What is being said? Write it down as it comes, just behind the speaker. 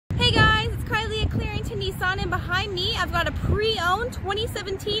Hey guys, it's Kylie at Clarington Nissan, and behind me I've got a pre-owned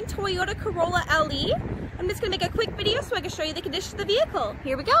 2017 Toyota Corolla LE. I'm just going to make a quick video so I can show you the condition of the vehicle.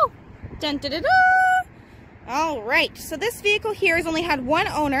 Here we go. Dun, da, da, da. Alright, so this vehicle here has only had one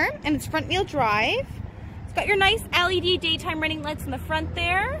owner and it's front wheel drive. It's got your nice LED daytime running lights in the front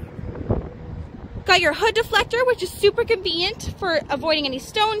there. Got your hood deflector, which is super convenient for avoiding any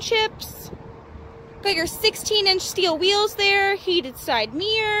stone chips. Got your 16-inch steel wheels there, heated side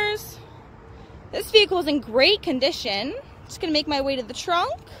mirrors. This vehicle is in great condition. Just gonna make my way to the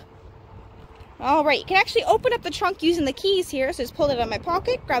trunk. All right, you can actually open up the trunk using the keys here. So just pull it out of my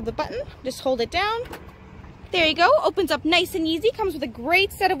pocket, grab the button, just hold it down. There you go, opens up nice and easy. Comes with a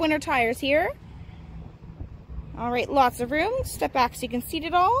great set of winter tires here. All right, lots of room. Step back so you can seat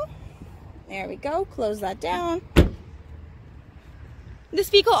it all. There we go, close that down. This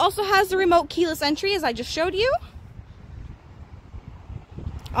vehicle also has the remote keyless entry, as I just showed you.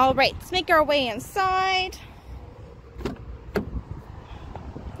 All right, let's make our way inside.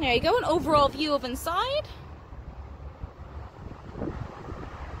 There you go, an overall view of inside.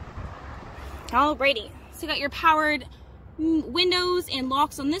 Alrighty, so you got your powered windows and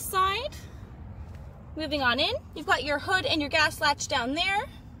locks on this side. Moving on in, you've got your hood and your gas latch down there.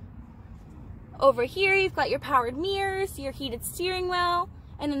 Over here, you've got your powered mirrors, your heated steering wheel,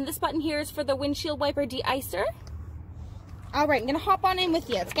 and then this button here is for the windshield wiper de-icer. All right, I'm gonna hop on in with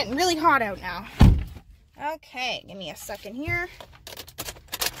you. It's getting really hot out now. Okay, give me a second here.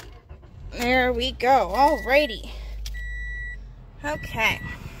 There we go, alrighty. Okay,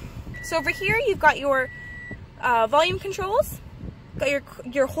 so over here, you've got your volume controls. Got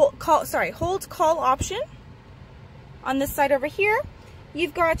your hold call option. On this side over here,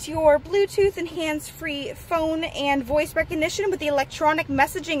 you've got your Bluetooth and hands-free phone and voice recognition with the electronic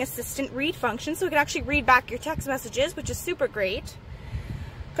messaging assistant read function, so we can actually read back your text messages, which is super great.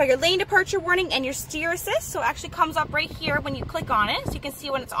 Got your lane departure warning and your steer assist, so it actually comes up right here when you click on it, so you can see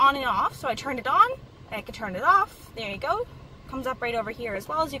when it's on and off. So I turned it on, and I can turn it off. There you go. Comes up right over here as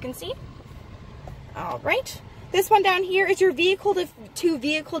well, as you can see. All right. This one down here is your vehicle to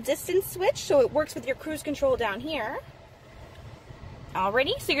vehicle distance switch, so it works with your cruise control down here.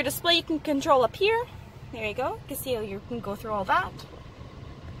 Alrighty, so your display you can control up here. There you go. You can see how you can go through all that.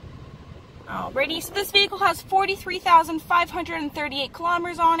 Alrighty, so this vehicle has 43,538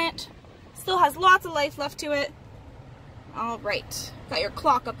 kilometers on it. Still has lots of life left to it. Alright, got your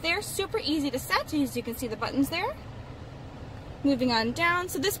clock up there. Super easy to set, as you can see the buttons there. Moving on down,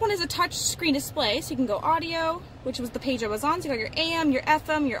 so this one is a touch screen display, so you can go audio, which was the page I was on. So you got your AM, your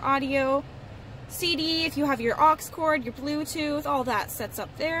FM, your audio, CD, if you have your aux cord, your Bluetooth, all that sets up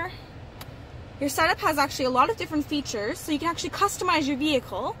there. Your setup has actually a lot of different features, so you can actually customize your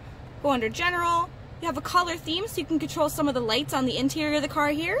vehicle. Go under general, you have a color theme, so you can control some of the lights on the interior of the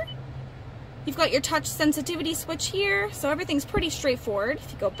car here. You've got your touch sensitivity switch here, so everything's pretty straightforward.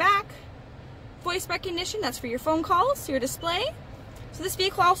 If you go back, voice recognition, that's for your phone calls, your display. So this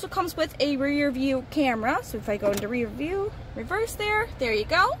vehicle also comes with a rear view camera, so if I go into rear view, reverse there you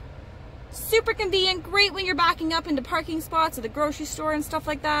go. Super convenient, great when you're backing up into parking spots at the grocery store and stuff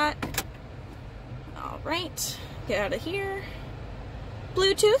like that. All right, get out of here.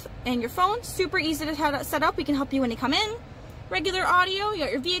 Bluetooth and your phone, super easy to set up. We can help you when you come in. Regular audio, you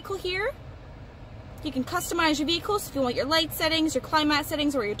got your vehicle here. You can customize your vehicles if you want your light settings, your climate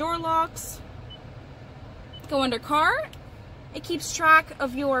settings, or your door locks. Go under car. It keeps track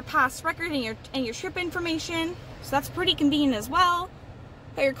of your past record and your trip information, so that's pretty convenient as well.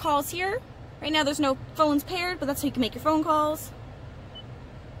 Got your calls here. Right now there's no phones paired, but that's how you can make your phone calls.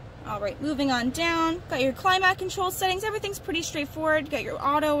 Alright, moving on down. Got your climate control settings. Everything's pretty straightforward. You got your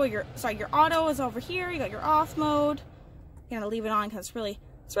auto, or your auto is over here. You got your off mode. I'm gonna leave it on because it's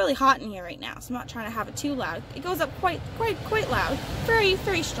really hot in here right now, so I'm not trying to have it too loud. It goes up quite loud. Very,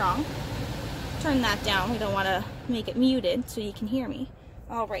 very strong. Turn that down. We don't want to make it muted so you can hear me.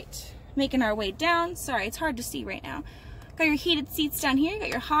 Alright, making our way down. Sorry, it's hard to see right now. Got your heated seats down here. You got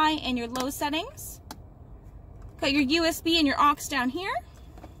your high and your low settings. Got your USB and your aux down here.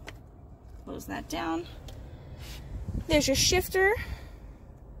 Close that down. There's your shifter.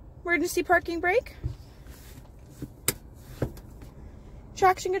 Emergency parking brake.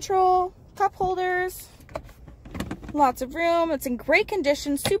 Traction control. Cup holders. Lots of room. It's in great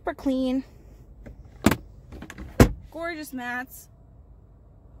condition. Super clean. Gorgeous mats.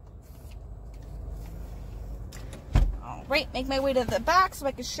 Alright, make my way to the back so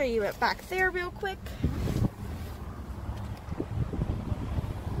I can show you it back there real quick.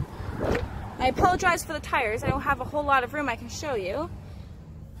 I apologize for the tires. I don't have a whole lot of room I can show you.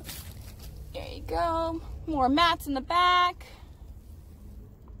 There you go. More mats in the back.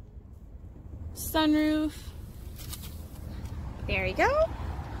 sunroof. There you go.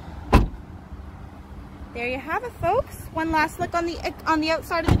 There you have it, folks. One last look on the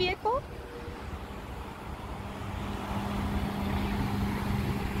outside of the vehicle.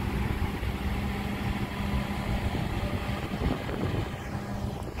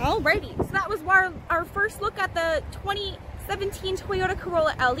 Alrighty, so that was our first look at the 2017 Toyota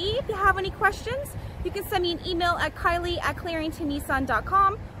Corolla LE. If you have any questions, you can send me an email at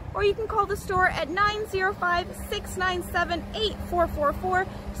kylie@claringtonnissan.com, or you can call the store at 905-697-8444.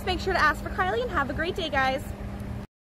 Just make sure to ask for Kylie, and have a great day, guys.